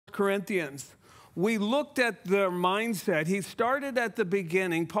Corinthians, we looked at their mindset. He started at the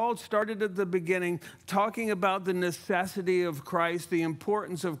beginning. Paul started at the beginning talking about the necessity of Christ, the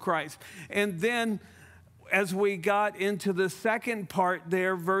importance of Christ. And then as we got into the second part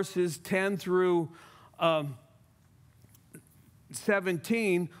there, verses 10 through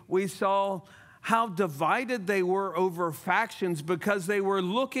 17, we saw how divided they were over factions because they were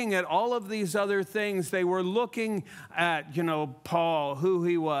looking at all of these other things. They were looking at, Paul, who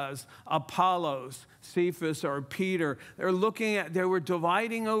he was, Apollos, Cephas, or Peter. They were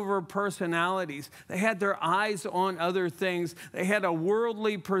dividing over personalities. They had their eyes on other things. They had a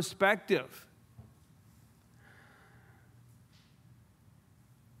worldly perspective.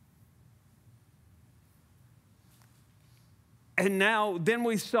 And now, then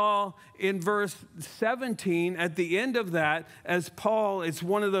we saw in verse 17, at the end of that, as Paul, it's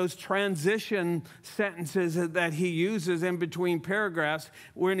one of those transition sentences that he uses in between paragraphs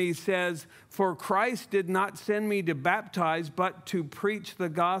when he says, "For Christ did not send me to baptize, but to preach the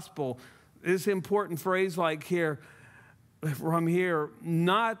gospel." This important phrase from here,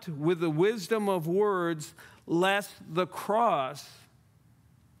 "not with the wisdom of words, lest the cross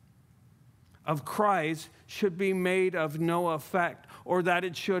of Christ should be made of no effect, or that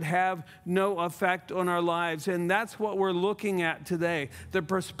it should have no effect on our lives." And that's what we're looking at today, the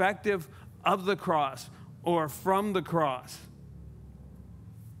perspective of the cross, or from the cross.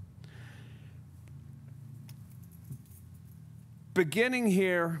 Beginning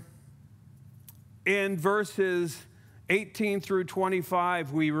here in verses 18 through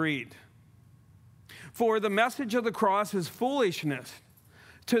 25, we read, "For the message of the cross is foolishness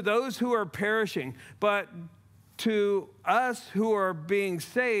to those who are perishing, but to us who are being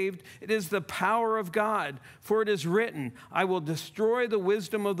saved, it is the power of God. For it is written, I will destroy the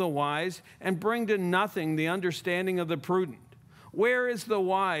wisdom of the wise and bring to nothing the understanding of the prudent. Where is the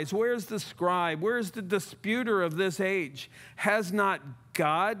wise? Where is the scribe? Where is the disputer of this age? Has not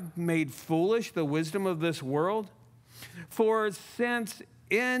God made foolish the wisdom of this world? For since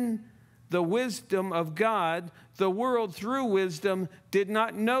in the wisdom of God, the world through wisdom did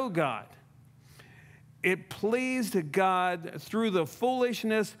not know God, it pleased God through the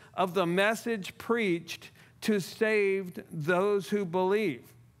foolishness of the message preached to save those who believe.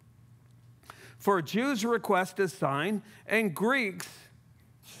 For Jews request a sign, and Greeks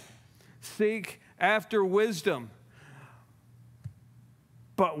seek after wisdom.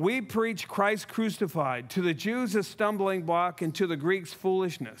 But we preach Christ crucified, to the Jews a stumbling block, and to the Greeks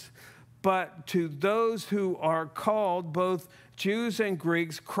foolishness. But to those who are called, both Jews and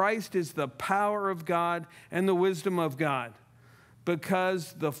Greeks, Christ is the power of God and the wisdom of God.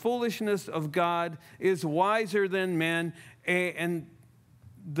 Because the foolishness of God is wiser than men, and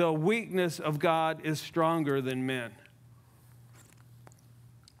the weakness of God is stronger than men."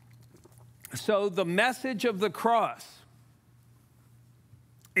 So the message of the cross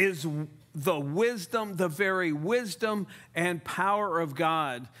is the wisdom, the very wisdom and power of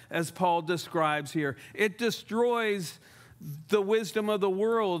God, as Paul describes here. It destroys the wisdom of the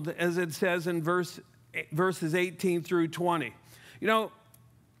world, as it says in verses 18 through 20.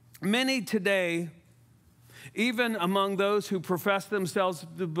 Many today, even among those who profess themselves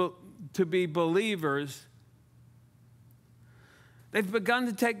to be believers, they've begun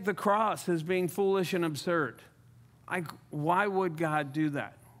to take the cross as being foolish and absurd. Why would God do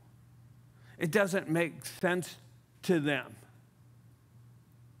that? It doesn't make sense to them.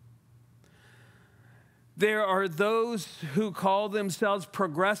 There are those who call themselves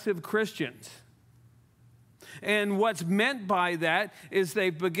progressive Christians. And what's meant by that is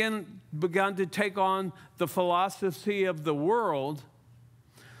they've begun to take on the philosophy of the world,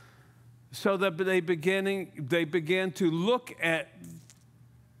 so that they begin to look at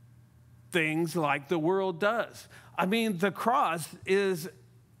things like the world does. I mean, the cross is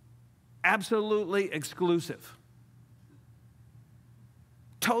absolutely exclusive.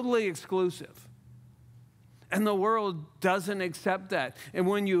 Totally exclusive. And the world doesn't accept that. And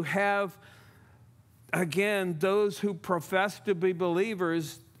when you have, again, those who profess to be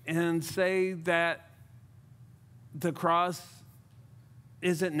believers and say that the cross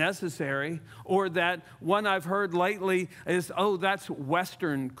isn't necessary, or that one I've heard lately is, oh, that's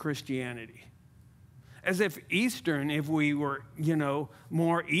Western Christianity. As if Eastern, if we were,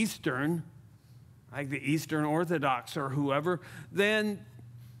 more Eastern, like the Eastern Orthodox or whoever, then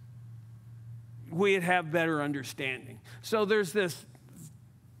we'd have better understanding. So there's this,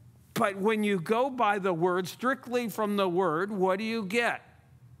 but when you go by the word, strictly from the word, what do you get?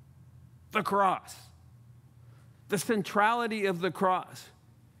 The cross. The centrality of the cross.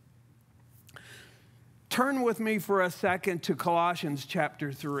 Turn with me for a second to Colossians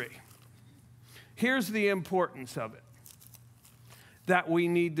chapter 3. Here's the importance of it that we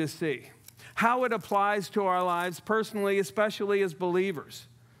need to see. How it applies to our lives personally, especially as believers.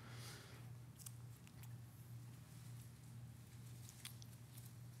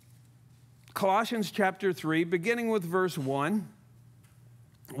 Colossians chapter 3, beginning with verse 1,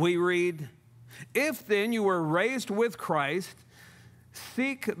 we read, "If then you were raised with Christ,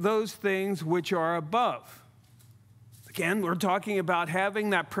 seek those things which are above." Again, we're talking about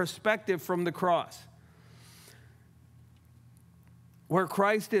having that perspective from the cross, where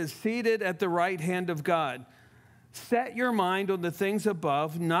Christ is seated at the right hand of God. Set your mind on the things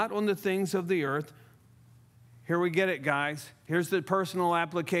above, not on the things of the earth. Here we get it, guys. Here's the personal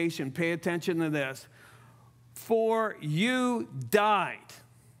application. Pay attention to this. For you died.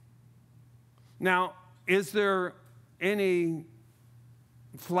 Now, is there any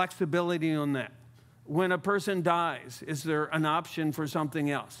flexibility on that? When a person dies, is there an option for something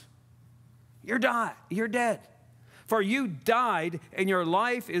else? You're dead. For you died, and your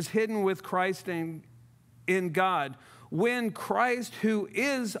life is hidden with Christ in God. When Christ, who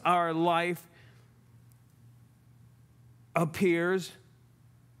is our life, appears,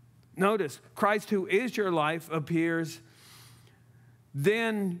 notice, Christ, who is your life, appears,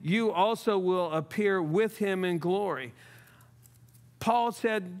 then you also will appear with him in glory. Paul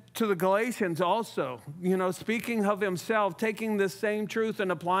said to the Galatians also, speaking of himself, taking this same truth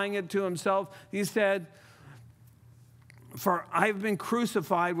and applying it to himself, he said, "For I've been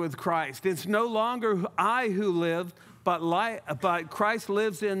crucified with Christ. It's no longer I who live, but Christ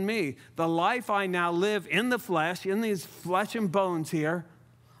lives in me. The life I now live in the flesh, in these flesh and bones here,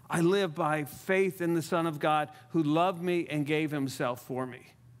 I live by faith in the Son of God who loved me and gave himself for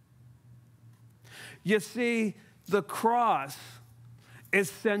me." You see, the cross is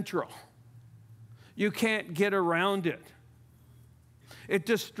central. You can't get around it. It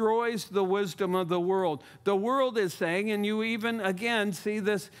destroys the wisdom of the world. The world is saying, and you even, again, see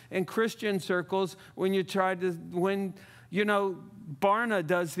this in Christian circles when Barna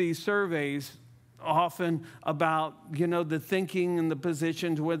does these surveys often about, the thinking and the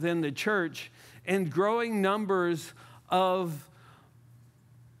positions within the church, and growing numbers of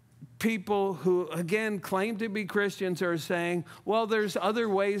people who, again, claim to be Christians are saying, well, there's other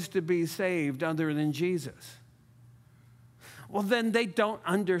ways to be saved other than Jesus. Well, then they don't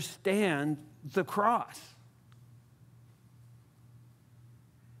understand the cross.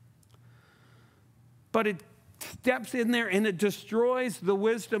 But it steps in there and it destroys the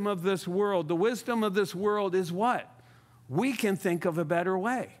wisdom of this world. The wisdom of this world is what? We can think of a better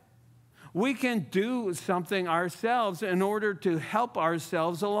way. We can do something ourselves in order to help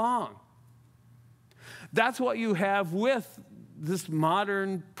ourselves along. That's what you have with this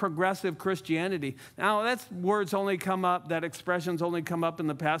modern progressive Christianity. Now, that expression's only come up in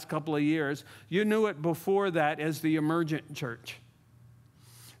the past couple of years. You knew it before that as the emergent church.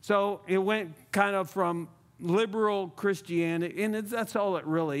 So it went kind of from liberal Christianity, and that's all it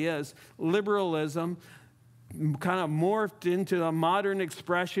really is, liberalism, kind of morphed into a modern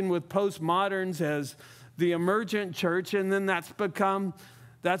expression with postmoderns as the emergent church, and then that's become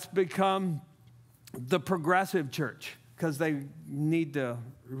the progressive church because they need to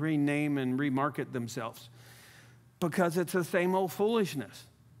rename and remarket themselves because it's the same old foolishness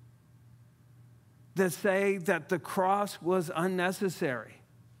that say that the cross was unnecessary.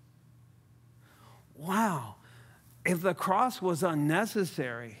 Wow, if the cross was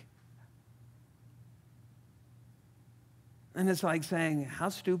unnecessary, and it's like saying, how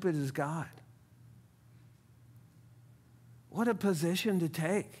stupid is God? What a position to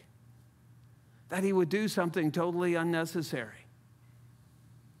take, that he would do something totally unnecessary.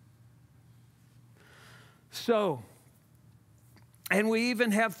 So, and we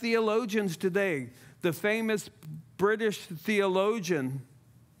even have theologians today. The famous British theologian,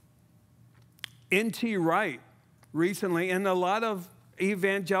 N.T. Wright, recently, and a lot of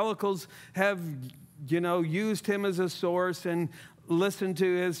evangelicals have used him as a source and listened to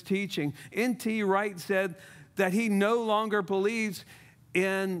his teaching. N.T. Wright said that he no longer believes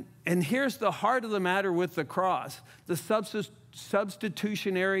in, and here's the heart of the matter with the cross, the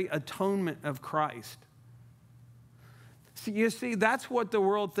substitutionary atonement of Christ. So you see, that's what the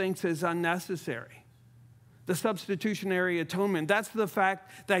world thinks is unnecessary. The substitutionary atonement. That's the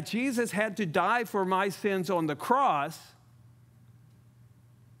fact that Jesus had to die for my sins on the cross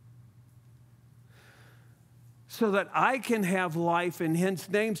so that I can have life in his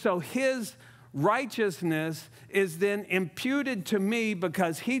name. So his righteousness is then imputed to me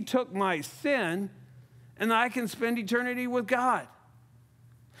because he took my sin and I can spend eternity with God.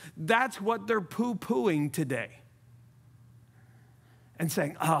 That's what they're poo-pooing today. And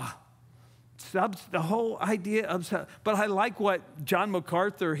saying, the whole idea of, but I like what John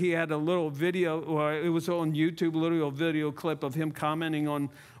MacArthur, he had a little video, or it was on YouTube, a little video clip of him commenting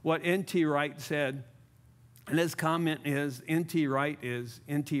on what N.T. Wright said. And his comment is, N.T. Wright is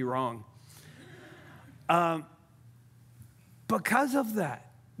N.T. wrong. Because of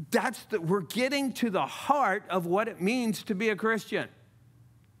that, we're getting to the heart of what it means to be a Christian.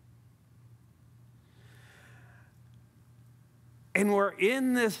 And we're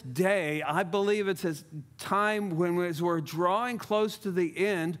in this day, I believe it's a time when as we're drawing close to the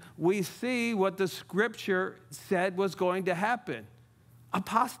end, we see what the Scripture said was going to happen.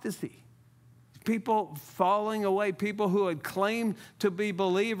 Apostasy. People falling away, people who had claimed to be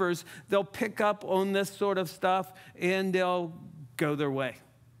believers, they'll pick up on this sort of stuff and they'll go their way.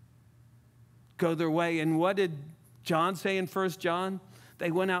 Go their way. And what did John say in 1 John? They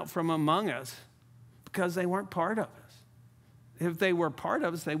went out from among us because they weren't part of us. If they were part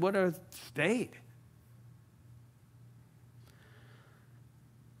of us, they would have stayed.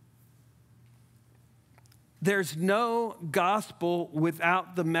 There's no gospel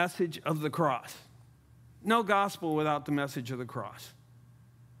without the message of the cross. No gospel without the message of the cross.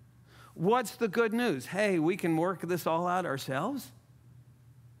 What's the good news? Hey, we can work this all out ourselves?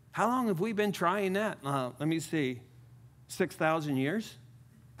 How long have we been trying that? Let me see, 6,000 years?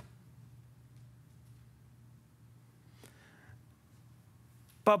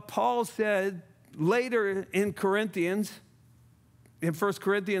 But Paul said later in Corinthians, in 1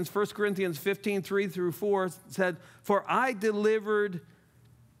 Corinthians 15, 3 through 4, said, "For I delivered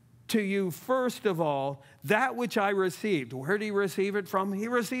to you first of all that which I received." Where did he receive it from? He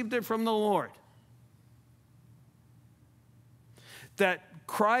received it from the Lord. That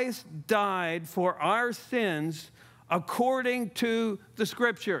Christ died for our sins according to the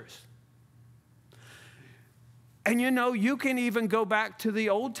Scriptures. And you know, you can even go back to the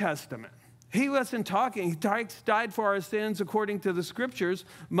Old Testament. He wasn't talking, he died for our sins according to the Scriptures.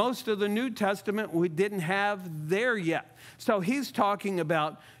 Most of the New Testament we didn't have there yet. So he's talking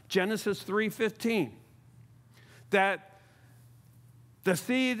about Genesis 3:15, that the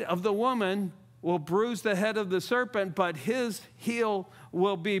seed of the woman will bruise the head of the serpent, but his heel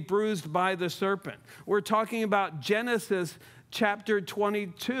will be bruised by the serpent. We're talking about Genesis chapter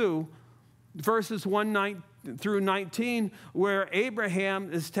 22, verses 1 through 19, where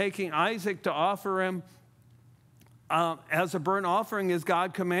Abraham is taking Isaac to offer him as a burnt offering as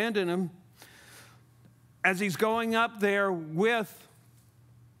God commanded him. As he's going up there with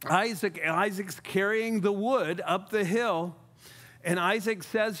Isaac, Isaac's carrying the wood up the hill, and Isaac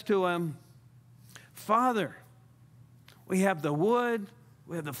says to him, "Father, we have the wood,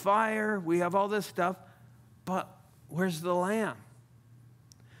 we have the fire, we have all this stuff, but where's the lamb?"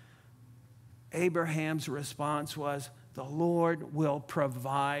 Abraham's response was, "The Lord will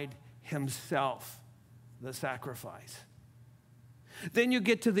provide himself the sacrifice." Then you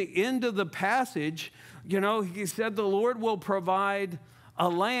get to the end of the passage, you know, he said the Lord will provide a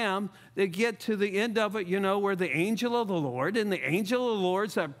lamb. They get to the end of it, you know, where the angel of the Lord, and the angel of the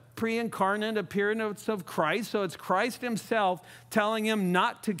Lord's a pre-incarnate appearance of Christ, so it's Christ himself telling him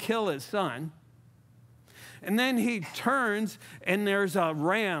not to kill his son. And then he turns and there's a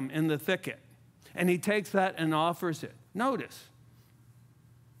ram in the thicket. And he takes that and offers it. Notice,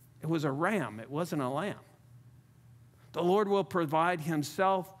 it was a ram. It wasn't a lamb. The Lord will provide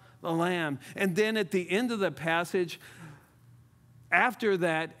himself the lamb. And then at the end of the passage, after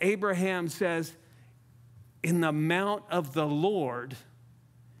that, Abraham says, "In the mount of the Lord,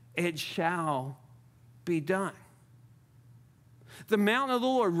 it shall be done." The mount of the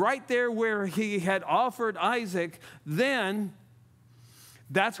Lord, right there where he had offered Isaac, then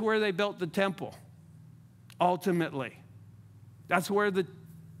that's where they built the temple, ultimately. That's where the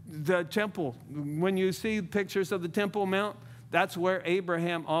temple, when you see pictures of the Temple Mount, that's where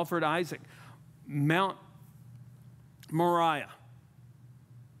Abraham offered Isaac. Mount Moriah.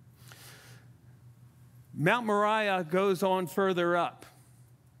 Mount Moriah goes on further up.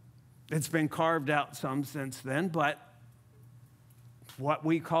 It's been carved out some since then, but what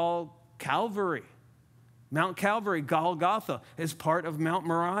we call Calvary. Mount Calvary, Golgotha, is part of Mount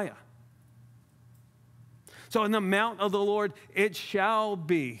Moriah. So in the mount of the Lord, it shall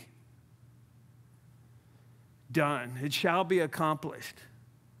be done. It shall be accomplished.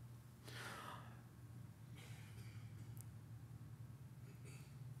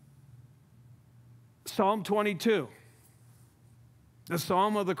 Psalm 22, the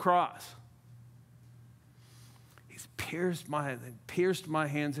Psalm of the Cross. He's pierced my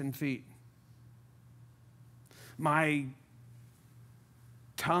hands and feet. My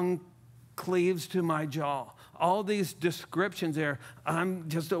tongue cleaves to my jaw. All these descriptions there. I'm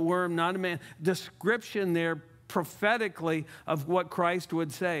just a worm, not a man. Description there prophetically of what Christ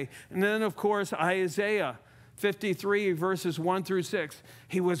would say. And then, of course, Isaiah 53, verses 1 through 6.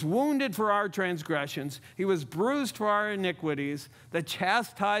 He was wounded for our transgressions. He was bruised for our iniquities. The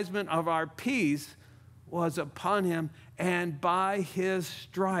chastisement of our peace was upon him, and by his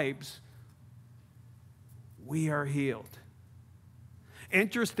stripes we are healed.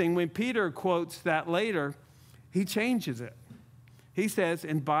 Interesting, when Peter quotes that later, he changes it. He says,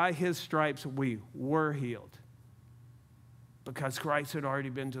 and by his stripes we were healed, because Christ had already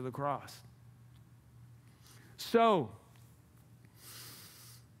been to the cross. So,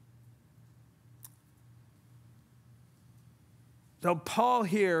 Paul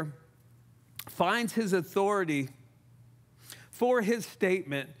here finds his authority for his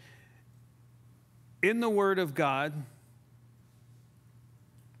statement in the Word of God,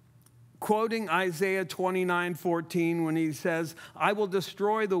 quoting Isaiah 29:14 when he says, I will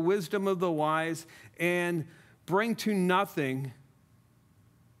destroy the wisdom of the wise and bring to nothing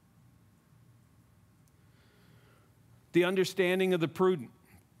the understanding of the prudent.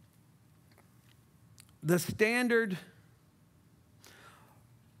 The standard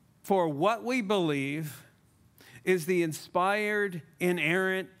for what we believe is the inspired,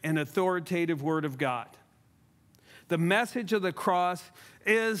 inerrant, and authoritative Word of God. The message of the cross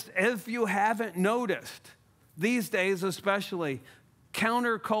is, if you haven't noticed, these days especially,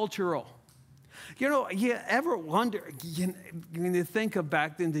 countercultural. You know, you ever wonder, when you think of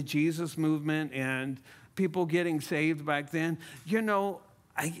back then the Jesus movement and people getting saved back then, you know,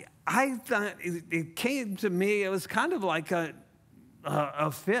 I thought it came to me, it was kind of like a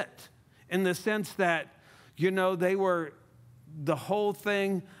fit, in the sense that, you know, they were, the whole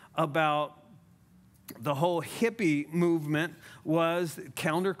thing about the whole hippie movement was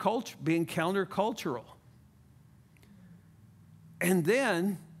counterculture, being countercultural. And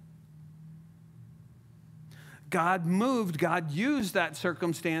then God moved, God used that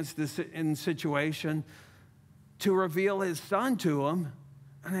circumstance and situation to reveal his son to them.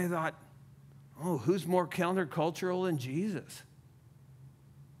 And I thought, oh, who's more countercultural than Jesus?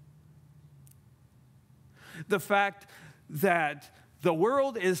 The fact that the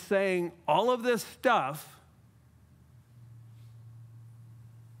world is saying all of this stuff,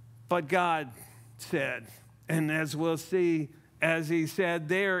 but God said, and as we'll see, as he said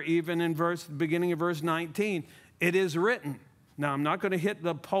there, even in the beginning of verse 19, it is written. Now, I'm not going to hit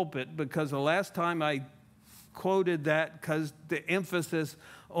the pulpit, because the last time I quoted that, because the emphasis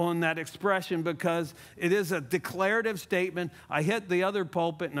on that expression, because it is a declarative statement. I hit the other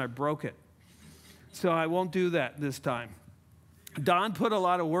pulpit and I broke it. So I won't do that this time. Don put a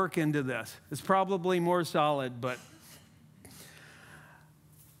lot of work into this. It's probably more solid, but...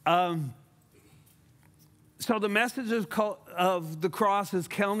 So the message of the cross is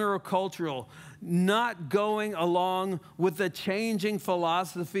countercultural, not going along with the changing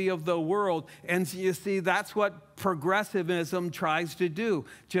philosophy of the world. And you see, that's what progressivism tries to do.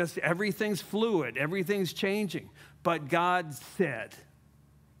 Just everything's fluid, everything's changing. But God said.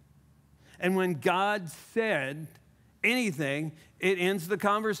 And when God said anything, it ends the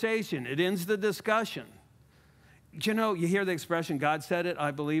conversation. It ends the discussion. You know, you hear the expression, God said it,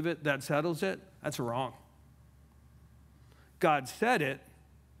 I believe it, that settles it. That's wrong. God said it,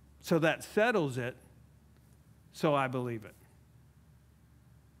 so that settles it, so I believe it.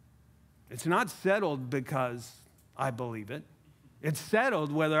 It's not settled because I believe it. It's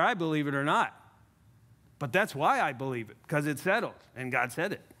settled whether I believe it or not. But that's why I believe it, because it's settled, and God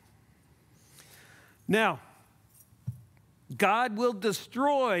said it. Now, God will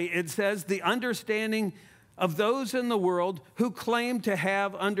destroy, it says, the understanding of those in the world who claim to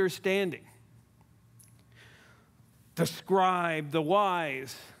have understanding. The scribe, the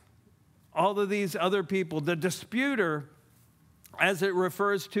wise, all of these other people. The disputer, as it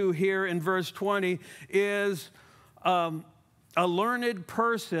refers to here in verse 20, is a learned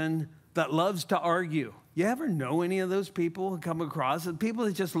person that loves to argue. You ever know any of those people come across? People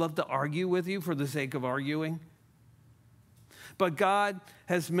that just love to argue with you for the sake of arguing? But God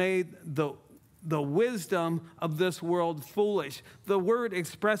has made the wisdom of this world foolish. The word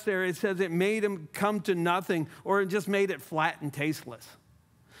expressed there, it says it made him come to nothing, or it just made it flat and tasteless.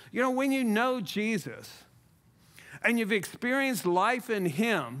 You know, when you know Jesus and you've experienced life in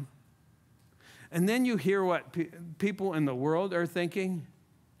him, and then you hear what people in the world are thinking,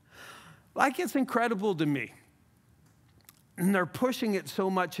 like, it's incredible to me. And they're pushing it so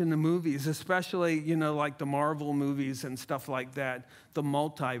much in the movies, especially, you know, like the Marvel movies and stuff like that, the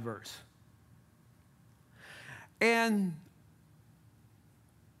multiverse. And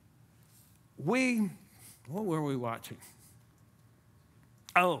what were we watching?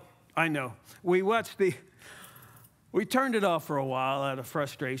 Oh, I know. We turned it off for a while out of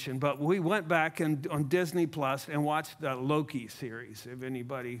frustration, but we went back on Disney Plus and watched the Loki series, if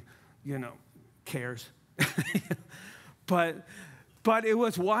anybody, cares. But it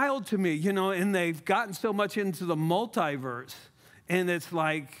was wild to me, and they've gotten so much into the multiverse, and it's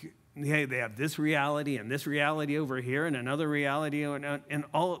like, hey, they have this reality and this reality over here and another reality and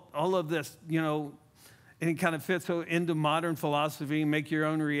all of this, and it kind of fits into modern philosophy, make your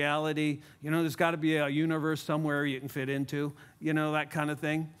own reality. There's got to be a universe somewhere you can fit into, that kind of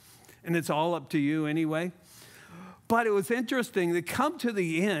thing. And it's all up to you anyway. But it was interesting. They come to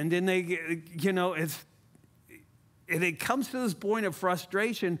the end and it comes to this point of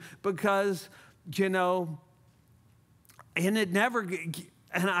frustration because, and it never,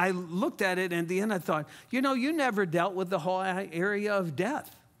 and I looked at it and at the end I thought, you never dealt with the whole area of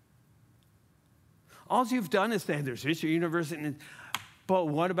death. All you've done is say, there's this universe, but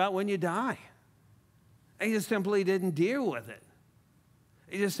what about when you die? And you simply didn't deal with it.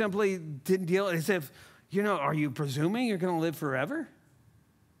 You just simply didn't deal, as if, are you presuming you're going to live forever?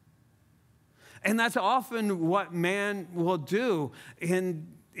 And that's often what man will do in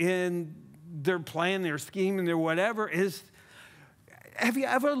their plan, their scheme, and their whatever is, have you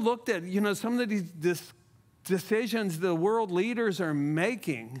ever looked at, some of these decisions the world leaders are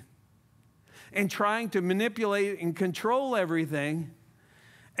making and trying to manipulate and control everything.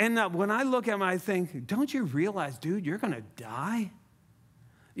 And when I look at them, I think, don't you realize, dude, you're going to die?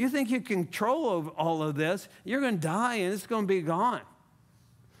 You think you control all of this, you're going to die and it's going to be gone.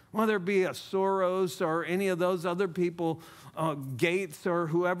 Whether it be a Soros or any of those other people, Gates or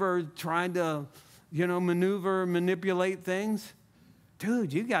whoever trying to, manipulate things.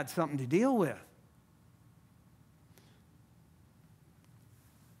 Dude, you got something to deal with.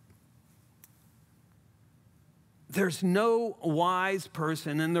 There's no wise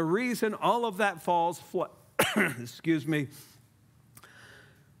person, and the reason all of that falls flat, excuse me,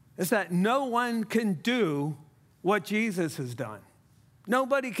 is that no one can do what Jesus has done.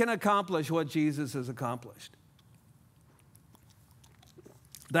 Nobody can accomplish what Jesus has accomplished.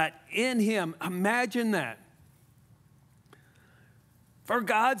 That in him, imagine that. For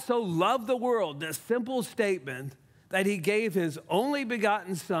God so loved the world, this simple statement, that he gave his only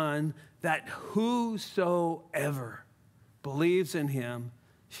begotten Son, that whosoever believes in him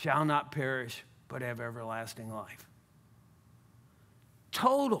shall not perish, but have everlasting life.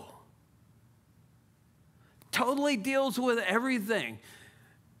 Totally deals with everything.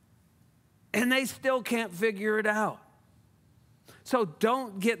 And they still can't figure it out. So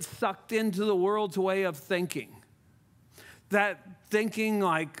don't get sucked into the world's way of thinking. That thinking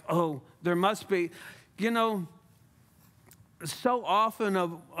like, oh, there must be, so often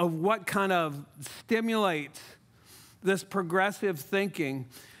of what kind of stimulates this progressive thinking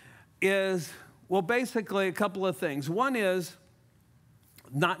is, well, basically a couple of things. One is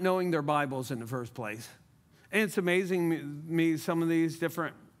not knowing their Bibles in the first place. And it's amazing me, some of these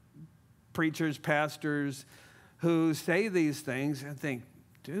different preachers, pastors who say these things and think,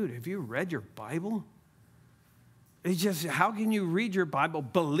 dude, have you read your Bible? It's just, how can you read your Bible,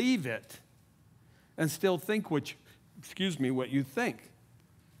 believe it, and still think what you think?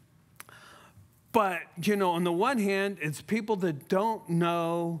 But, on the one hand, it's people that don't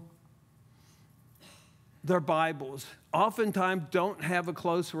know their Bibles, oftentimes don't have a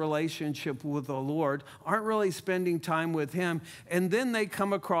close relationship with the Lord, aren't really spending time with him, and then they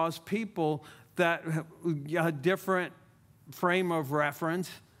come across people that have a different frame of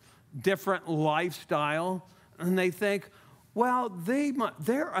reference, different lifestyle, and they think, well,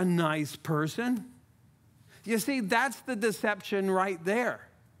 they're a nice person. You see, that's the deception right there,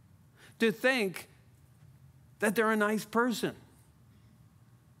 to think that they're a nice person.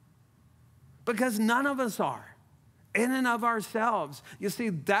 Because none of us are, in and of ourselves. You see,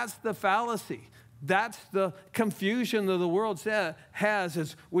 that's the fallacy. That's the confusion that the world has,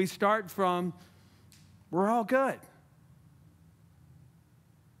 is we start from, we're all good.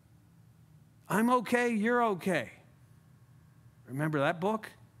 I'm okay, you're okay. Remember that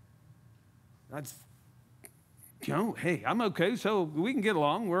book? That's, hey, I'm okay, so we can get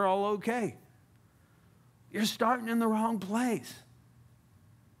along. We're all okay. You're starting in the wrong place.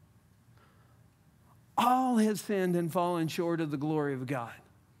 All have sinned and fallen short of the glory of God.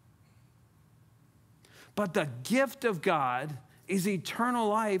 But the gift of God is eternal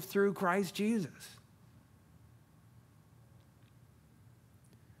life through Christ Jesus.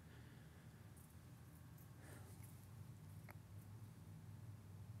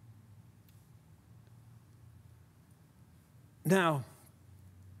 Now,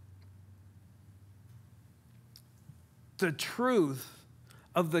 the truth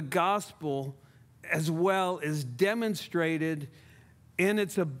of the gospel as well is demonstrated in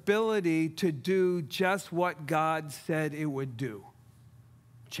its ability to do just what God said it would do.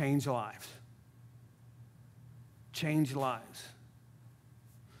 Change lives. Change lives.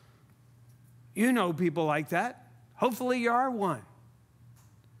 You know people like that. Hopefully you are one.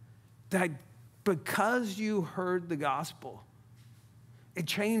 That because you heard the gospel, it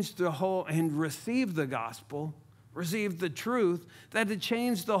changed the whole, and received the gospel, received the truth, that it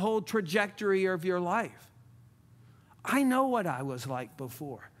changed the whole trajectory of your life. I know what I was like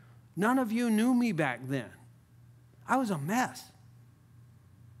before. None of you knew me back then. I was a mess.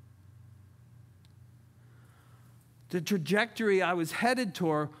 The trajectory I was headed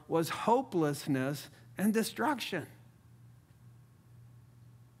toward was hopelessness and destruction.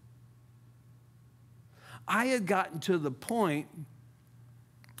 I had gotten to the point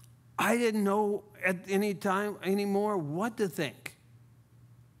I didn't know at any time anymore what to think.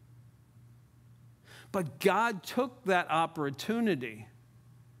 But God took that opportunity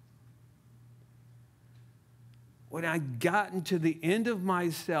when I'd gotten to the end of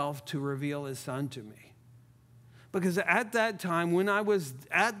myself to reveal his son to me. Because at that time, when I was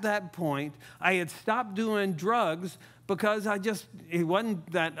at that point, I had stopped doing drugs because it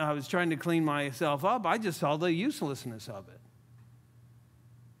wasn't that I was trying to clean myself up. I just saw the uselessness of it.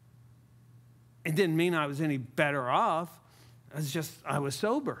 It didn't mean I was any better off. I was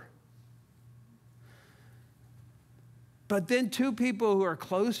sober. But then two people who are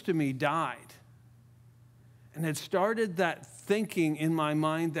close to me died. And it started that thinking in my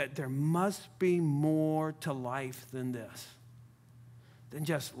mind that there must be more to life than this, than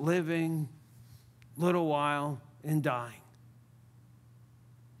just living a little while and dying.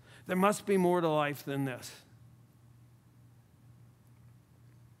 There must be more to life than this.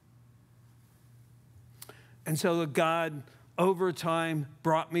 And so God, over time,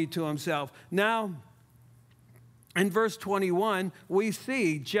 brought me to himself. Now, in verse 21, we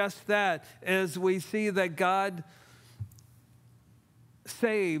see just that, as we see that God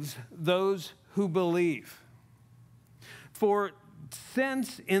saves those who believe. For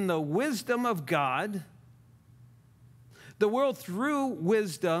since in the wisdom of God, the world through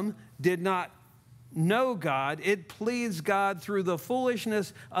wisdom did not know God, it pleased God through the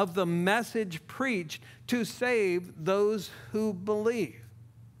foolishness of the message preached to save those who believe.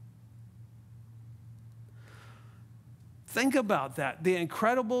 Think about that, the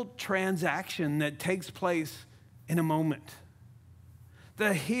incredible transaction that takes place in a moment.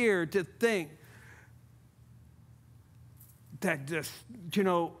 To think that just,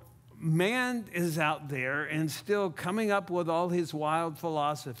 man is out there and still coming up with all his wild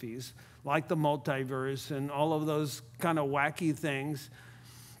philosophies, like the multiverse and all of those kind of wacky things.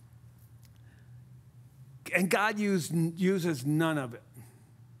 And God uses none of it.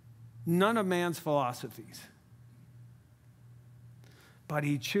 None of man's philosophies. But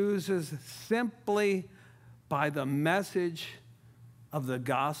he chooses simply by the message of the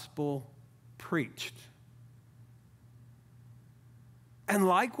gospel preached. And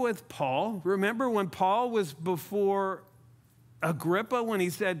like with Paul, remember when Paul was before Agrippa, when he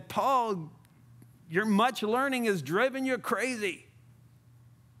said, Paul, your much learning has driven you crazy.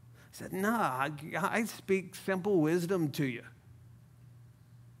 He said, no, I speak simple wisdom to you.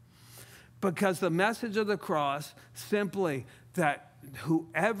 Because the message of the cross, simply that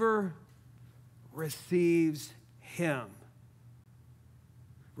whoever receives him,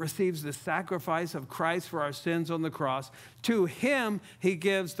 receives the sacrifice of Christ for our sins on the cross. To him, he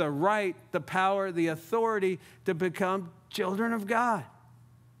gives the right, the power, the authority to become children of God.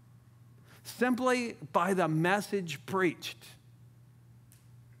 Simply by the message preached.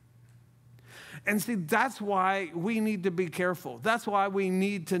 And see, that's why we need to be careful. That's why we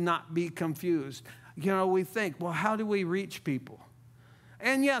need to not be confused. We think, well, how do we reach people?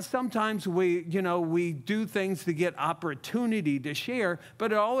 And yes, sometimes we do things to get opportunity to share,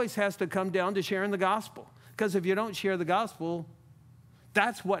 but it always has to come down to sharing the gospel. Because if you don't share the gospel,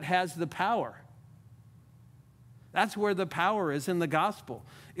 that's what has the power. That's where the power is, in the gospel.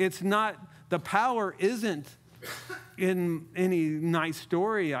 The power isn't in any nice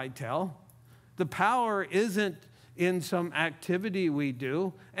story I tell. The power isn't in some activity we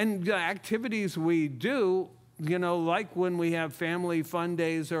do. And the activities we do, like when we have family fun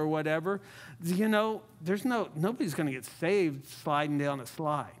days or whatever, nobody's going to get saved sliding down a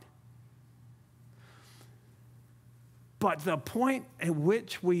slide. But the point at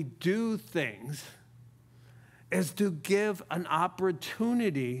which we do things is to give an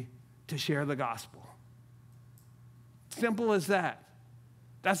opportunity to share the gospel. Simple as that.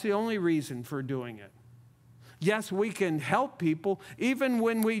 That's the only reason for doing it. Yes, we can help people, even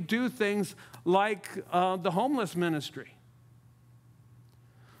when we do things like the homeless ministry.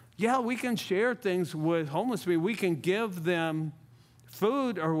 Yeah, we can share things with homeless people. We can give them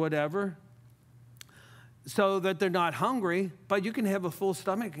food or whatever so that they're not hungry, but you can have a full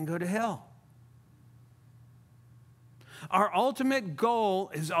stomach and go to hell. Our ultimate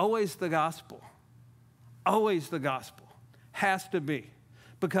goal is always the gospel. Always the gospel. Has to be.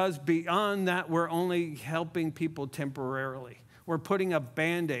 Because beyond that, we're only helping people temporarily. We're putting a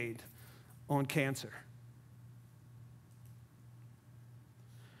Band-Aid on cancer.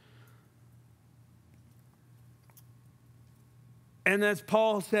 And as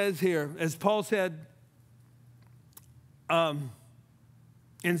Paul says here, as Paul said in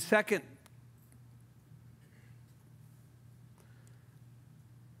 2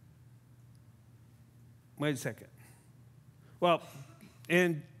 Wait a second. Well,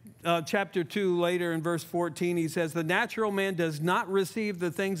 in chapter 2, later in verse 14, he says, the natural man does not receive the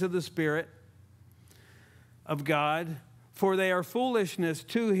things of the Spirit of God, for they are foolishness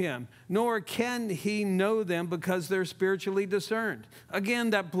to him, nor can he know them because they're spiritually discerned. Again,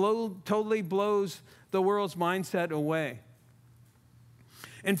 that totally blows the world's mindset away.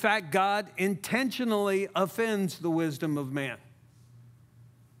 In fact, God intentionally offends the wisdom of man.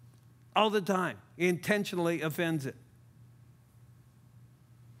 All the time. He intentionally offends it.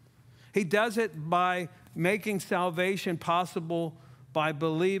 He does it by making salvation possible by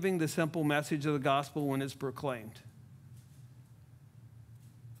believing the simple message of the gospel when it's proclaimed.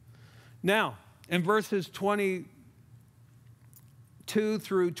 Now, in verses 22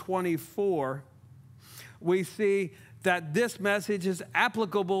 through 24, we see that this message is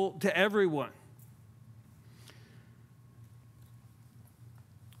applicable to everyone.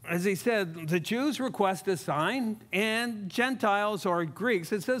 As he said, the Jews request a sign, and Gentiles or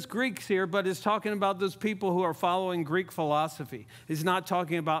Greeks. It says Greeks here, but it's talking about those people who are following Greek philosophy. It's not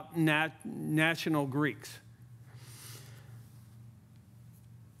talking about national Greeks.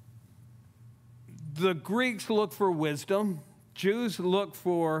 The Greeks look for wisdom. Jews look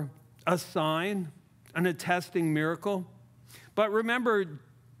for a sign, an attesting miracle. But remember,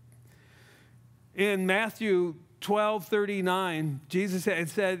 in Matthew 12:39, Jesus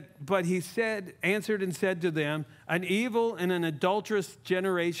said, but he answered and said to them, an evil and an adulterous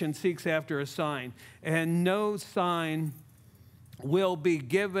generation seeks after a sign, and no sign will be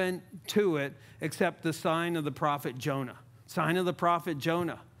given to it except the sign of the prophet Jonah. Sign of the prophet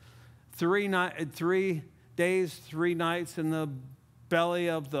Jonah. 3 days, 3 nights in the belly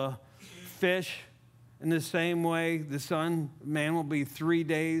of the fish. In the same way, the Son of Man will be 3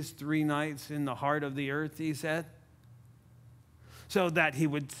 days, 3 nights in the heart of the earth, he said. So that he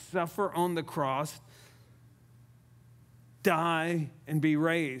would suffer on the cross, die, and be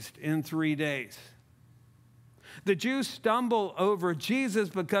raised in 3 days. The Jews stumble over Jesus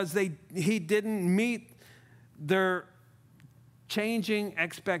because he didn't meet their changing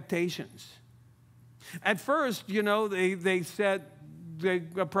expectations. At first, they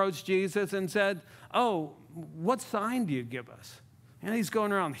approached Jesus and said, oh, what sign do you give us? And he's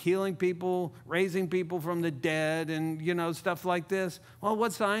going around healing people, raising people from the dead, and, stuff like this. Well,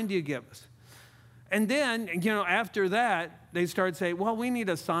 what sign do you give us? And then, after that, they start saying, well, we need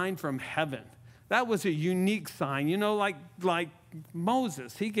a sign from heaven. That was a unique sign, like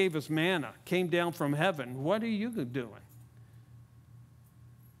Moses. He gave us manna, came down from heaven. What are you doing?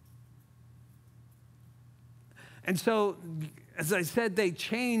 And so, as I said, they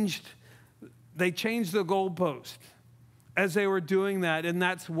changed the goalpost as they were doing that, and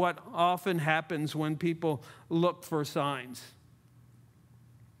that's what often happens when people look for signs.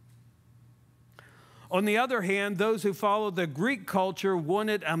 On the other hand, those who followed the Greek culture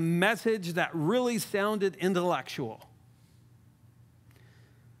wanted a message that really sounded intellectual.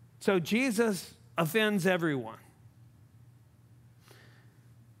 So Jesus offends everyone.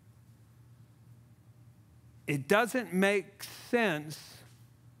 It doesn't make sense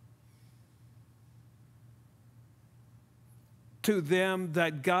to them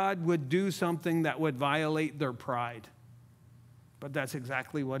that God would do something that would violate their pride. But that's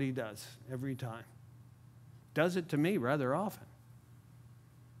exactly what he does every time. Does it to me rather often.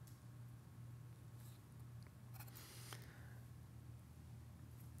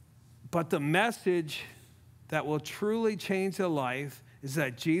 But the message that will truly change a life is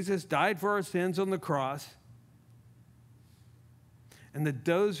that Jesus died for our sins on the cross, and that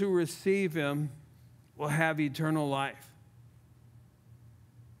those who receive him will have eternal life.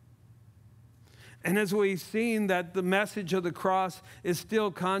 And as we've seen, that the message of the cross is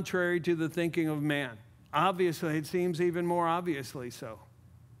still contrary to the thinking of man. Obviously, it seems even more obviously so.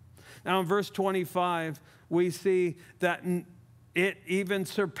 Now in verse 25, we see that it even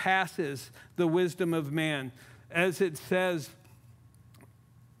surpasses the wisdom of man. As it says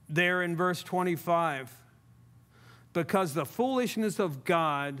there in verse 25, because the foolishness of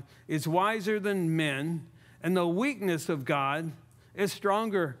God is wiser than men, and the weakness of God is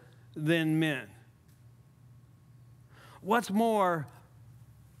stronger than men. What's more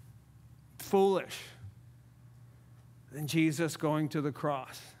foolish than Jesus going to the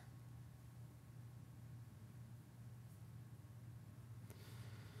cross?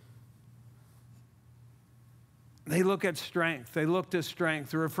 They look at strength. They look to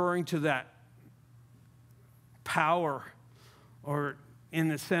strength, referring to that power, or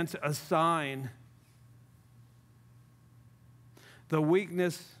in a sense, a sign. The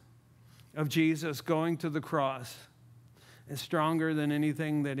weakness of Jesus going to the cross is stronger than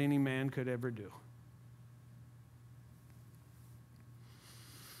anything that any man could ever do.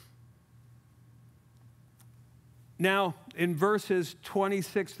 Now, in verses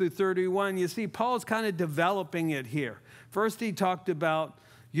 26 through 31, you see Paul's kind of developing it here. First, he talked about,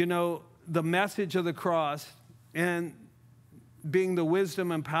 the message of the cross and being the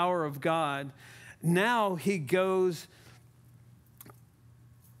wisdom and power of God. Now he goes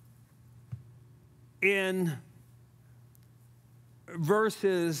in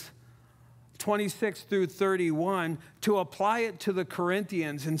verses 26 through 31 to apply it to the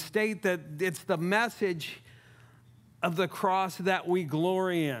Corinthians and state that it's the message of the cross that we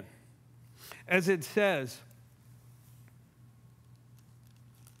glory in. As it says,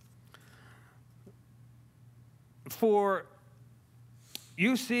 for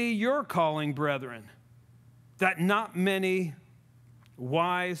you see your calling, brethren, that not many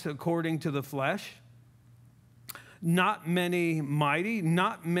wise according to the flesh, not many mighty,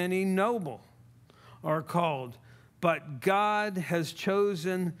 not many noble are called, but God has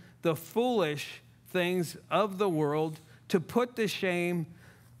chosen the foolish things of the world to put to shame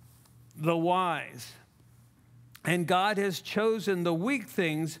the wise. And God has chosen the weak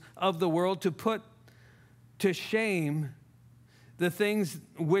things of the world to put to shame the things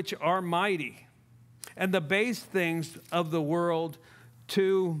which are mighty, and the base things of the world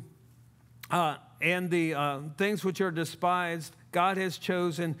to and the things which are despised God has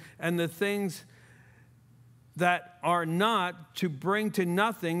chosen, and the things that are not, to bring to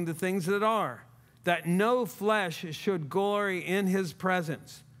nothing the things that are, that no flesh should glory in his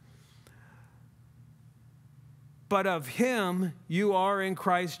presence. But of him you are in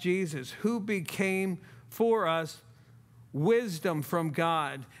Christ Jesus, who became for us wisdom from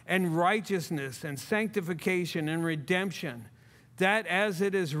God, and righteousness, and sanctification, and redemption, that as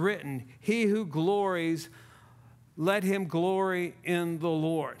it is written, he who glories, let him glory in the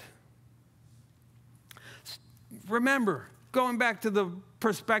Lord. Remember, going back to the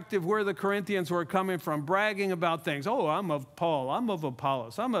perspective where the Corinthians were coming from, bragging about things. Oh, I'm of Paul, I'm of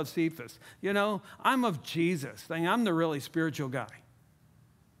Apollos, I'm of Cephas. I'm of Jesus. I'm the really spiritual guy.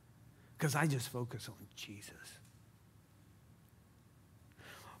 Because I just focus on Jesus.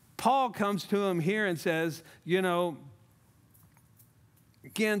 Paul comes to him here and says,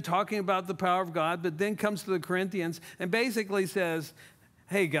 again, talking about the power of God, but then comes to the Corinthians and basically says,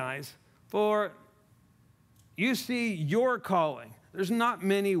 hey guys, for you see your calling. There's not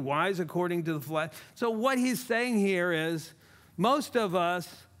many wise according to the flesh. So what he's saying here is, most of us,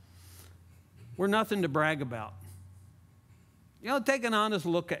 we're nothing to brag about. Take an honest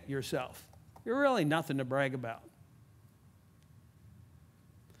look at yourself. You're really nothing to brag about.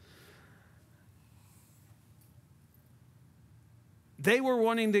 They were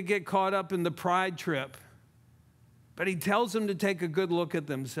wanting to get caught up in the pride trip, but he tells them to take a good look at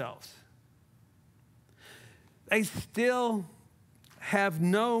themselves. They still have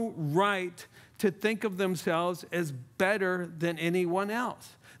no right to think of themselves as better than anyone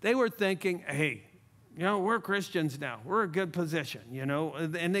else. They were thinking, hey, we're Christians now. We're a good position,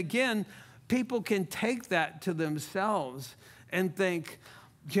 And again, people can take that to themselves and think,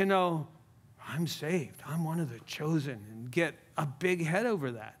 I'm saved. I'm one of the chosen, and get a big head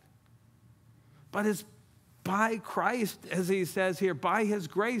over that. But it's by Christ, as he says here, by his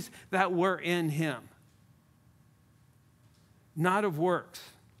grace that we're in him. Not of works,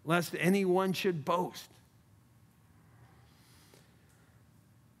 lest anyone should boast.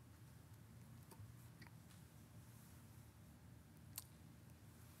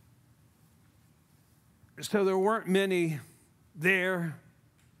 So there weren't many there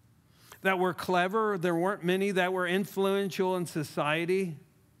that were clever. There weren't many that were influential in society.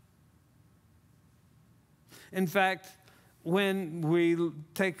 In fact, when we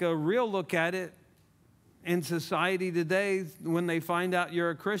take a real look at it, in society today, when they find out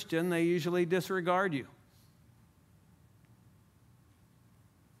you're a Christian, they usually disregard you.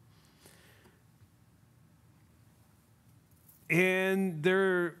 And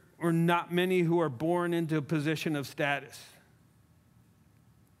there are not many who are born into a position of status.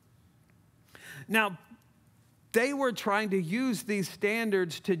 Now, they were trying to use these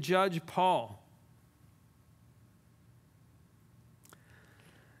standards to judge Paul.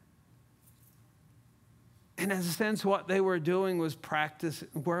 And in a sense, what they were doing was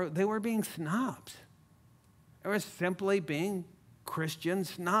they were being snobs. They were simply being Christian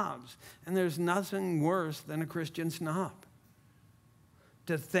snobs. And there's nothing worse than a Christian snob,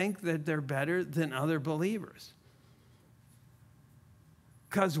 to think that they're better than other believers.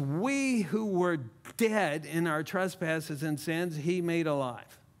 Because we who were dead in our trespasses and sins, he made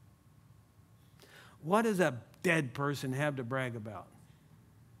alive. What does a dead person have to brag about?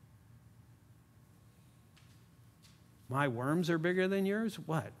 My worms are bigger than yours?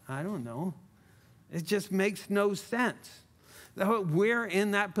 What? I don't know. It just makes no sense. We're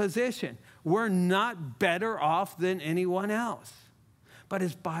in that position. We're not better off than anyone else. But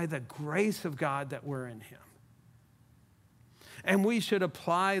it's by the grace of God that we're in him. And we should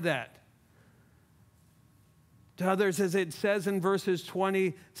apply that to others, as it says in verses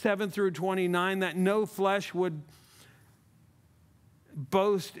 27 through 29, that no flesh would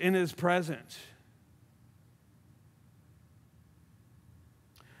boast in his presence.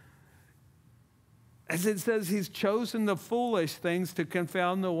 As it says, he's chosen the foolish things to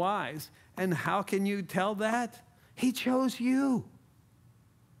confound the wise. And how can you tell that? He chose you.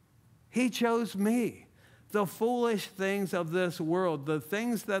 He chose me. The foolish things of this world, the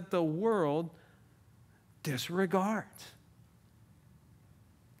things that the world disregards.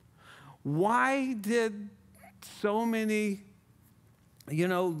 Why did so many,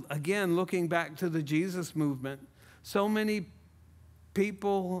 again, looking back to the Jesus movement, so many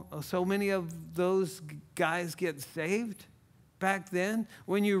people, so many of those guys get saved back then?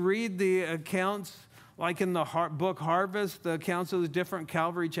 When you read the accounts, like in the book Harvest, the accounts of the different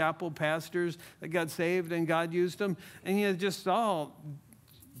Calvary Chapel pastors that got saved and God used them, and you just saw,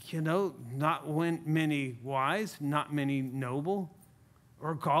 not many wise, not many noble,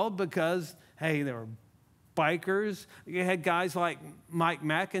 or called because, hey, they were bikers. You had guys like Mike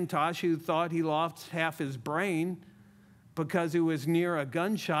McIntosh who thought he lost half his brain because he was near a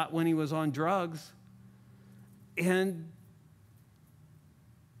gunshot when he was on drugs. And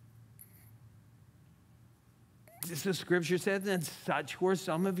the scripture said, and such were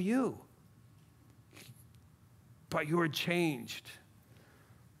some of you. But you were changed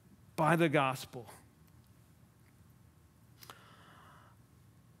by the gospel.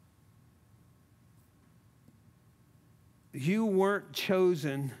 You weren't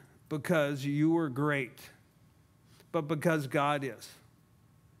chosen because you were great, but because God is.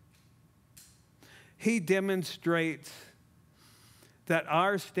 He demonstrates that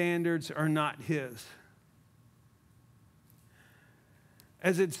our standards are not his.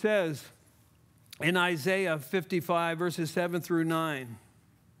 As it says in Isaiah 55, verses 7 through 9,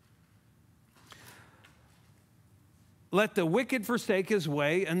 let the wicked forsake his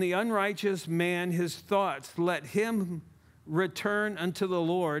way, and the unrighteous man his thoughts. Let him return unto the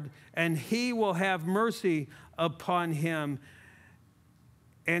Lord, and he will have mercy upon him,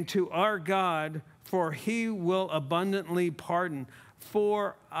 and to our God, for he will abundantly pardon.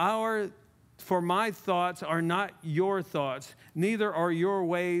 For my thoughts are not your thoughts, neither are your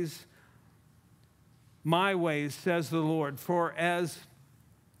ways my ways, says the Lord. For as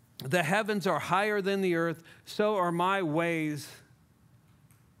the heavens are higher than the earth, so are my ways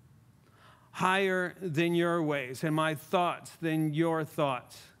higher than your ways, and my thoughts than your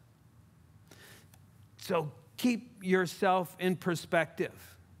thoughts. So keep yourself in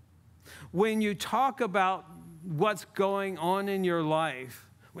perspective. When you talk about what's going on in your life,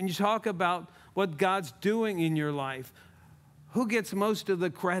 when you talk about what God's doing in your life, who gets most of the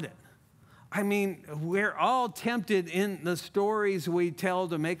credit? I mean, we're all tempted in the stories we tell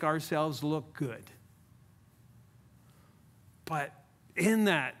to make ourselves look good. But in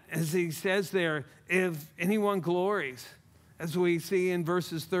that, as he says there, if anyone glories, as we see in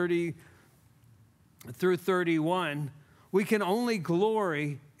verses 30 through 31, we can only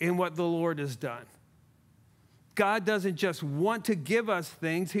glory in what the Lord has done. God doesn't just want to give us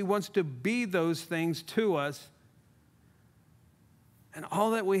things, he wants to be those things to us. And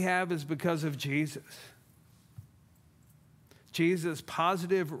all that we have is because of Jesus. Jesus'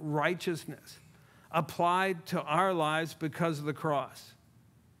 positive righteousness applied to our lives because of the cross.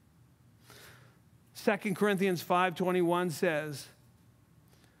 2 Corinthians 5:21 says,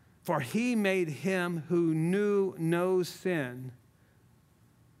 for he made him who knew no sin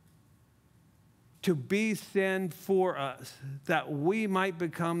to be sin for us, that we might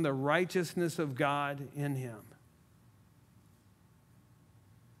become the righteousness of God in him.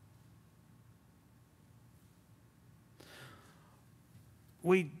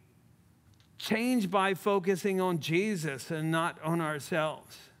 we change by focusing on Jesus and not on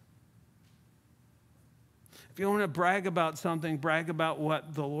ourselves. If you want to brag about something, brag about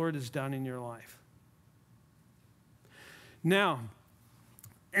what the Lord has done in your life. Now,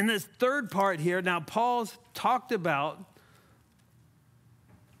 in this third part here, now Paul's talked about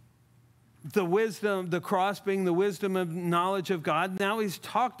the wisdom, the cross being the wisdom and knowledge of God. Now he's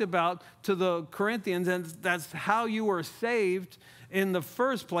talked about to the Corinthians, and that's how you were saved in the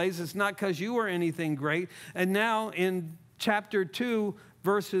first place. It's not because you were anything great. And now in chapter 2,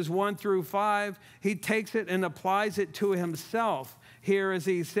 verses 1 through 5, he takes it and applies it to himself here as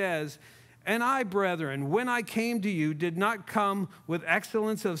he says, "And I, brethren, when I came to you, did not come with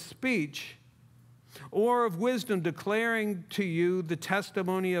excellence of speech or of wisdom, declaring to you the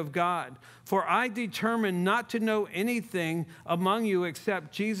testimony of God. For I determined not to know anything among you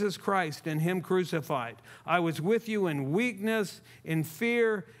except Jesus Christ and him crucified. I was with you in weakness, in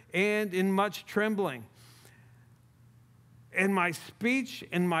fear, and in much trembling. And my speech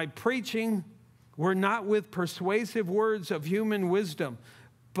and my preaching were not with persuasive words of human wisdom,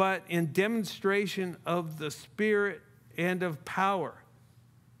 but in demonstration of the Spirit and of power,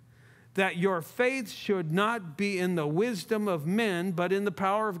 that your faith should not be in the wisdom of men, but in the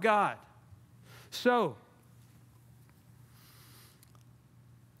power of God." So,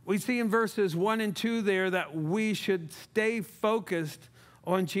 we see in verses 1 and 2 there that we should stay focused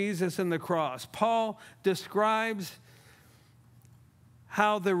on Jesus and the cross. Paul describes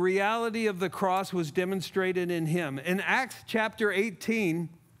how the reality of the cross was demonstrated in him. In Acts chapter 18,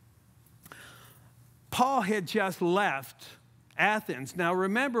 Paul had just left Athens. Now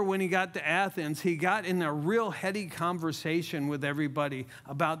remember, when he got to Athens, he got in a real heady conversation with everybody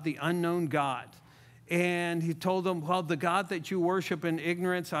about the unknown God. And he told them, well, the God that you worship in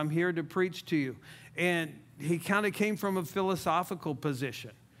ignorance, I'm here to preach to you. And he kind of came from a philosophical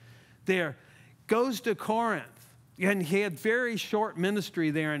position there. Goes to Corinth. And he had very short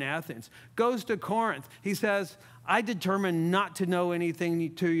ministry there in Athens. Goes to Corinth. He says, I determined not to know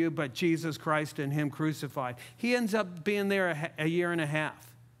anything to you but Jesus Christ and him crucified. He ends up being there a year and a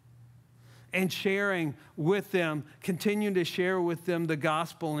half and sharing with them, continuing to share with them the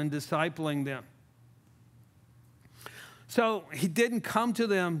gospel and discipling them. So he didn't come to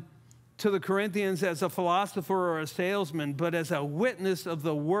them, to the Corinthians, as a philosopher or a salesman, but as a witness of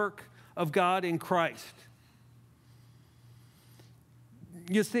the work of God in Christ.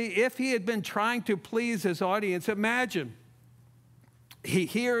 You see, if he had been trying to please his audience, imagine he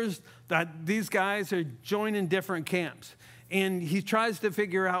hears that these guys are joining different camps, and he tries to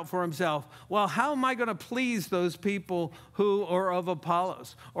figure out for himself, well, how am I going to please those people who are of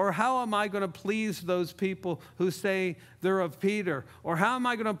Apollos? Or how am I going to please those people who say they're of Peter? Or how am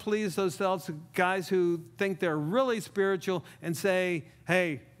I going to please those guys who think they're really spiritual and say,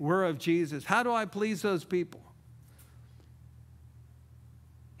 hey, we're of Jesus? How do I please those people?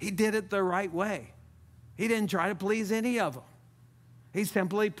 He did it the right way. He didn't try to please any of them. He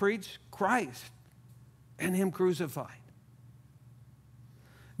simply preached Christ and him crucified.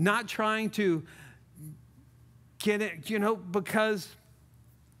 Not trying to get it, because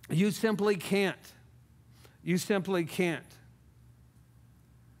you simply can't. You simply can't.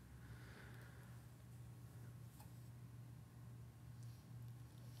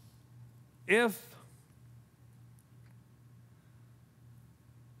 If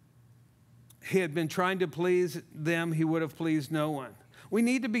he had been trying to please them, he would have pleased no one. We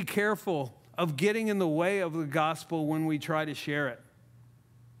need to be careful of getting in the way of the gospel when we try to share it.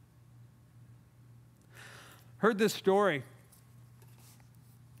 Heard this story.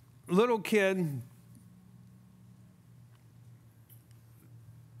 Little kid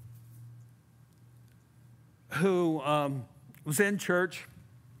who was in church.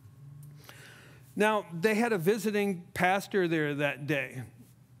 Now, they had a visiting pastor there that day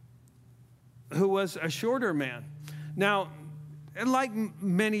who was a shorter man. Now, like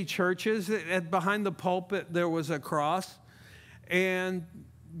many churches, behind the pulpit there was a cross, and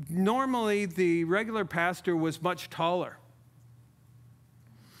normally the regular pastor was much taller.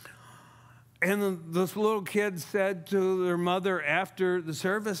 And this little kid said to their mother after the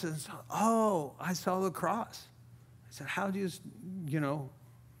service, oh, I saw the cross. I said, how do you,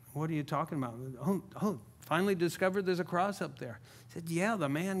 what are you talking about? Oh, finally discovered there's a cross up there. I said, yeah, the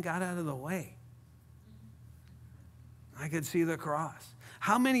man got out of the way. I could see the cross.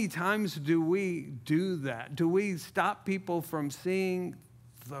 How many times do we do that? Do we stop people from seeing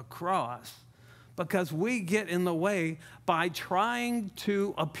the cross because we get in the way by trying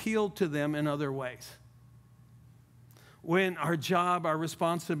to appeal to them in other ways, when our job, our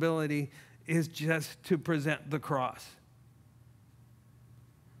responsibility is just to present the cross?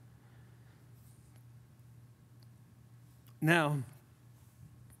 Now,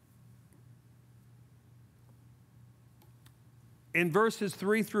 in verses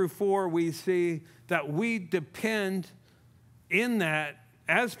 3 through 4, we see that we depend in that,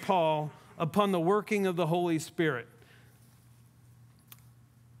 as Paul, upon the working of the Holy Spirit.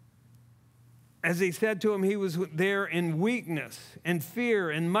 As he said to him, he was there in weakness and fear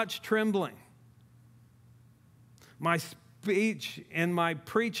and much trembling. My speech and my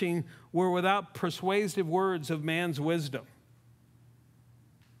preaching were without persuasive words of man's wisdom.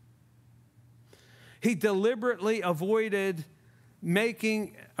 He deliberately avoided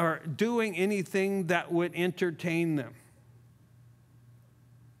making or doing anything that would entertain them.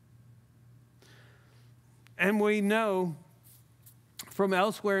 And we know from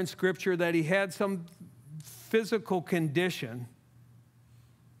elsewhere in Scripture that he had some physical condition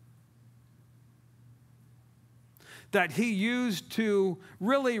that he used to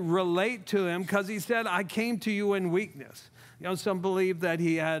really relate to him, because he said, I came to you in weakness. You know, some believe that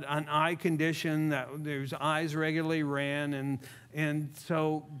he had an eye condition, that his eyes regularly ran, and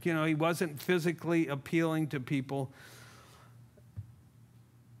so, you know, he wasn't physically appealing to people.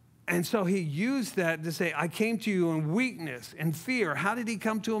 And so he used that to say, I came to you in weakness and fear. How did he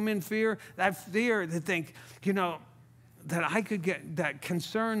come to him in fear? That fear to think, you know, that I could get, that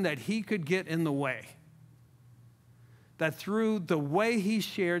concern that he could get in the way. That through the way he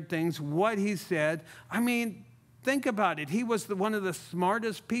shared things, what he said, I mean, think about it. He was one of the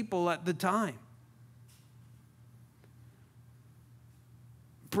smartest people at the time.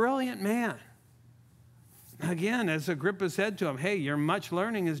 Brilliant man. Again, as Agrippa said to him, hey, your much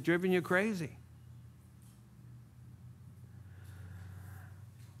learning has driven you crazy.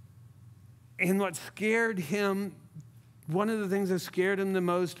 And what scared him, one of the things that scared him the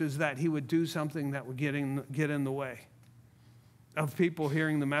most is that he would do something that would get in the way of people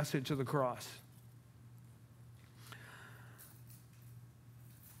hearing the message of the cross.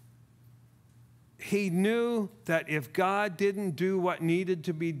 He knew that if God didn't do what needed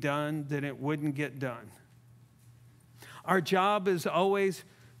to be done, then it wouldn't get done. Our job is always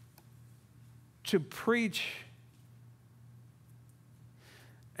to preach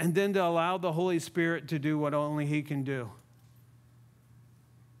and then to allow the Holy Spirit to do what only He can do.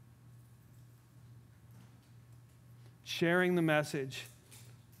 Sharing the message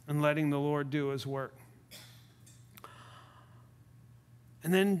and letting the Lord do His work.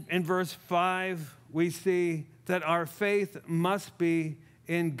 And then in verse 5, we see that our faith must be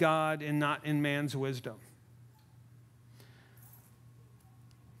in God and not in man's wisdom.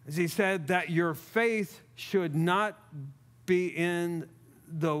 As he said, that your faith should not be in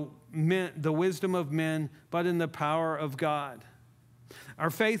the wisdom of men, but in the power of God. Our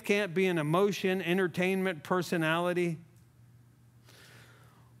faith can't be an emotion, entertainment, personality.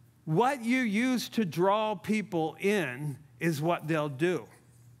 What you use to draw people in is what they'll do,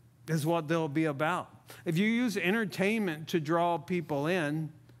 is what they'll be about. If you use entertainment to draw people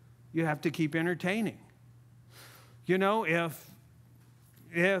in, you have to keep entertaining. You know, if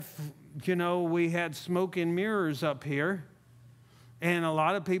you know, we had smoke and mirrors up here, and a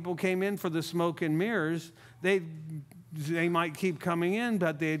lot of people came in for the smoke and mirrors, they might keep coming in,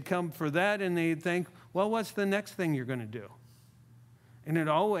 but they'd come for that, and they'd think, well, what's the next thing you're going to do? And it'd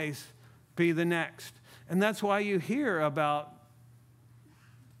always be the next. And that's why you hear about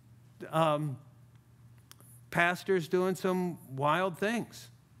pastors doing some wild things.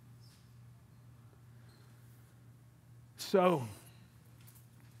 So,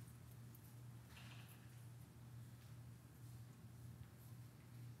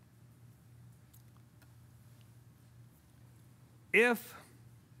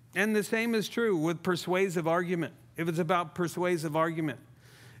 and the same is true with persuasive argument, if it's about persuasive argument.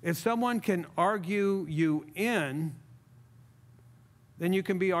 If someone can argue you in, then you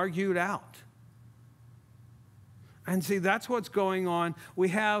can be argued out. And see, that's what's going on. We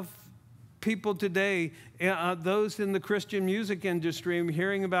have people today, those in the Christian music industry, I'm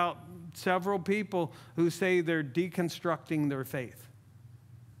hearing about several people who say they're deconstructing their faith.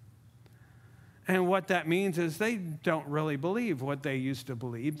 And what that means is they don't really believe what they used to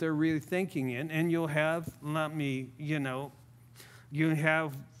believe. They're really thinking it. And you'll have, you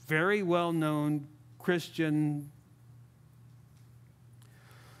have very well-known Christian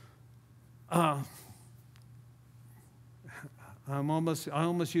I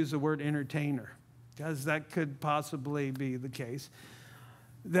almost use the word entertainer, because that could possibly be the case,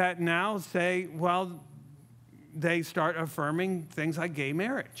 that now say, well, they start affirming things like gay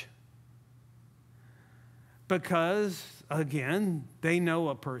marriage. Because, again, they know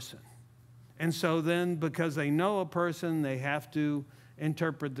a person. And so then, because they know a person, they have to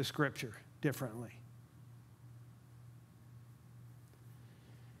interpret the Scripture differently.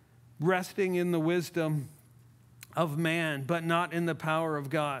 resting in the wisdom of man, but not in the power of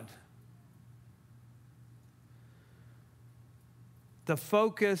God. The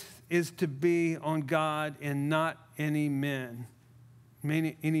focus is to be on God and not any man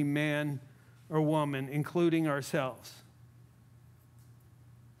or woman, including ourselves.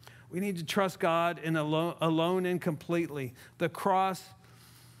 We need to trust God and alone and completely. The cross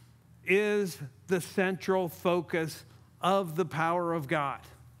is the central focus of the power of God.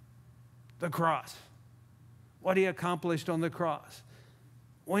 The cross. What he accomplished on the cross.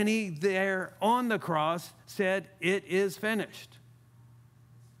 When he there on the cross said, "It is finished."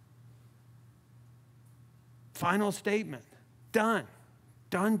 Final statement. Done.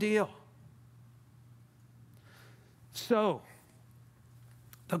 Done deal. So,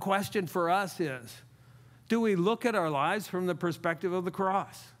 the question for us is, do we look at our lives from the perspective of the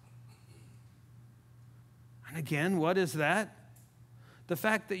cross? And again, what is that? The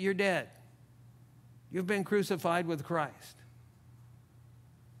fact that you're dead. You've been crucified with Christ.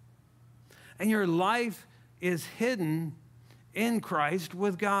 And your life is hidden in Christ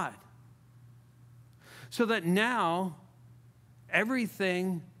with God. So that now,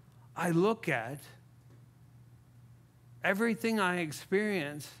 everything I look at, everything I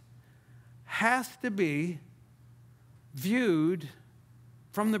experience has to be viewed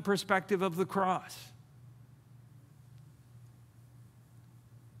from the perspective of the cross.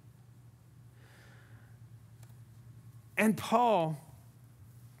 And Paul,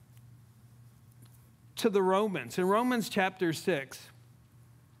 to the Romans, in Romans chapter 6,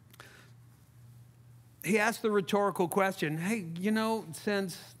 he asked the rhetorical question, hey,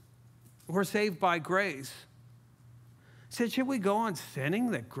 since we're saved by grace, he said, should we go on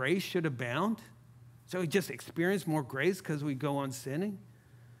sinning that grace should abound? So we just experience more grace because we go on sinning?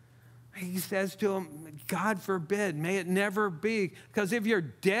 He says to him, God forbid, may it never be. Because if you're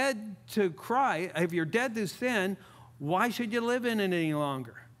dead to Christ, if you're dead to sin, why should you live in it any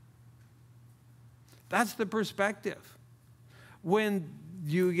longer? That's the perspective. When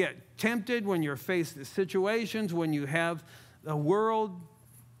you get tempted, when you're faced with situations, when you have the world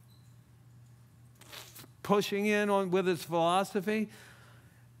pushing in on with its philosophy,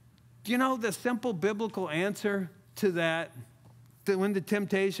 do you know the simple biblical answer to that when the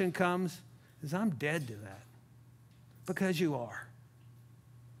temptation comes is I'm dead to that. Because you are.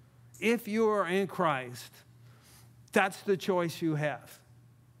 If you are in Christ, that's the choice you have.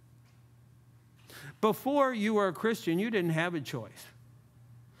 Before you were a Christian, you didn't have a choice.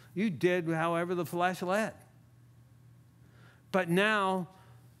 You did however the flesh led. But now,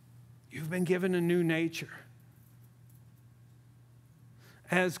 you've been given a new nature.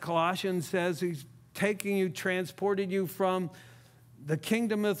 As Colossians says, he's taking you, transported you from the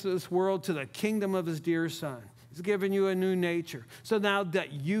kingdom of this world to the kingdom of his dear Son. He's given you a new nature. So now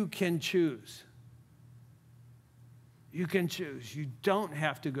that you can choose. You can choose. You don't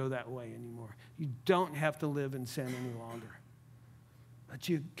have to go that way anymore. You don't have to live in sin any longer. But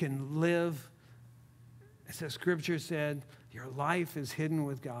you can live, as the scripture said, your life is hidden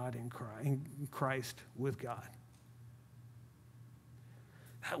with God in Christ with God.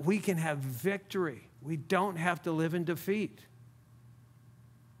 That we can have victory. We don't have to live in defeat.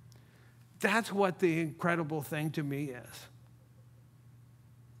 That's what the incredible thing to me is.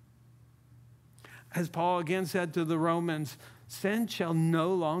 As Paul again said to the Romans, sin shall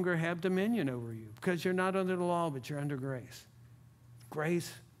no longer have dominion over you because you're not under the law, but you're under grace.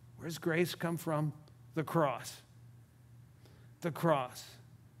 Grace, where's grace come from? The cross. The cross.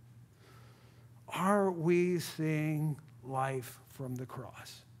 Are we seeing life from the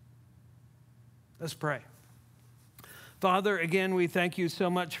cross? Let's pray. Father, again, we thank you so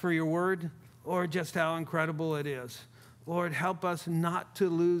much for your word. Lord, just how incredible it is. Lord, help us not to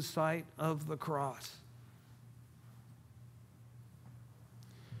lose sight of the cross.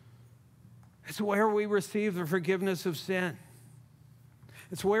 It's where we receive the forgiveness of sin.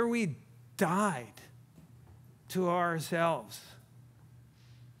 It's where we died to ourselves.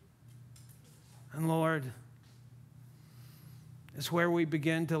 And Lord, it's where we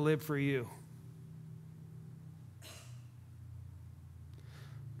begin to live for you.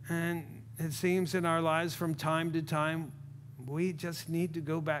 And it seems in our lives from time to time, we just need to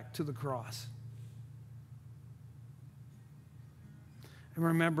go back to the cross. And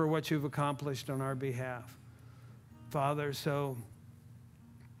remember what you've accomplished on our behalf. Father, so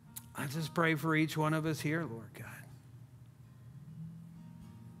I just pray for each one of us here, Lord God.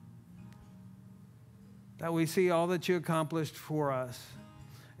 That we see all that you accomplished for us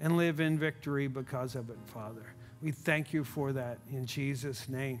and live in victory because of it, Father. We thank you for that in Jesus'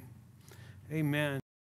 name. Amen.